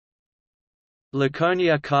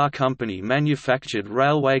Laconia Car Company manufactured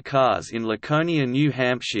railway cars in Laconia, New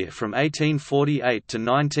Hampshire from 1848 to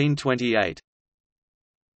 1928.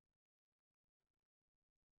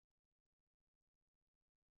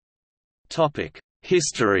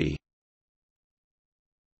 History.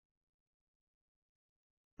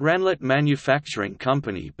 Ranelagh Manufacturing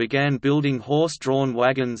Company began building horse-drawn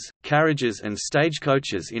wagons, carriages and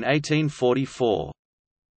stagecoaches in 1844.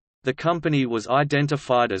 The company was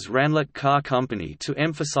identified as Ranelagh Car Company to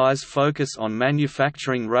emphasize focus on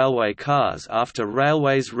manufacturing railway cars after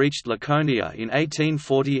railways reached Laconia in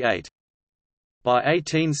 1848. By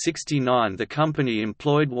 1869 the company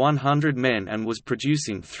employed 100 men and was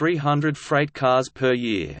producing 300 freight cars per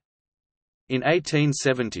year. In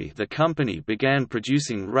 1870 the company began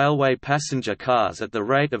producing railway passenger cars at the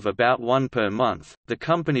rate of about one per month. The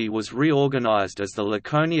company was reorganized as the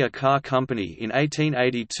Laconia Car Company in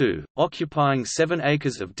 1882, occupying 7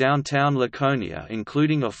 acres of downtown Laconia,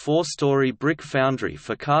 including a 4-story brick foundry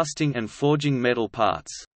for casting and forging metal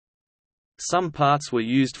parts. Some parts were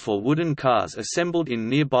used for wooden cars assembled in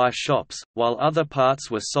nearby shops, while other parts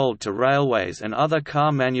were sold to railways and other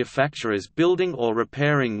car manufacturers building or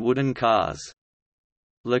repairing wooden cars.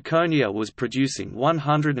 Laconia was producing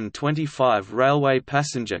 125 railway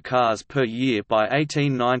passenger cars per year by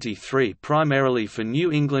 1893, primarily for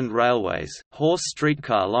New England Railways, horse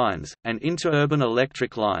streetcar lines, and interurban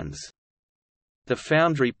electric lines. The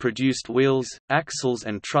foundry produced wheels, axles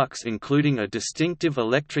and trucks, including a distinctive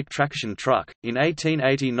electric traction truck. In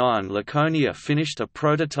 1889 Laconia finished a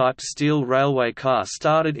prototype steel railway car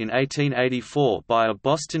started in 1884 by a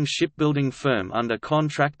Boston shipbuilding firm under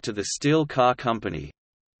contract to the Steel Car Company.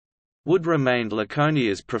 Wood remained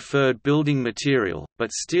Laconia's preferred building material,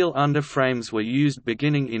 but steel underframes were used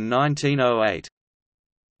beginning in 1908.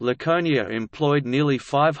 Laconia employed nearly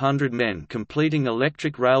 500 men completing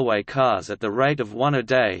electric railway cars at the rate of one a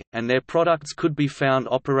day, and their products could be found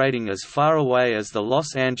operating as far away as the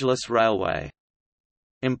Los Angeles Railway.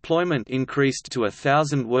 Employment increased to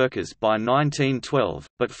 1,000 workers by 1912,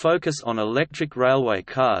 but focus on electric railway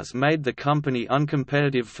cars made the company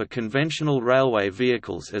uncompetitive for conventional railway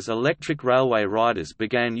vehicles as electric railway riders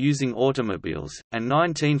began using automobiles, and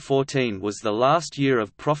 1914 was the last year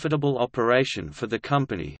of profitable operation for the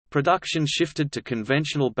company. Production shifted to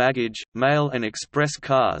conventional baggage, mail and express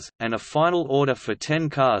cars, and a final order for 10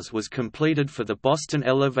 cars was completed for the Boston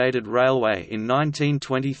Elevated Railway in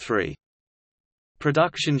 1923.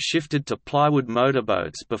 Production shifted to plywood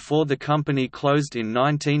motorboats before the company closed in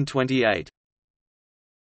 1928.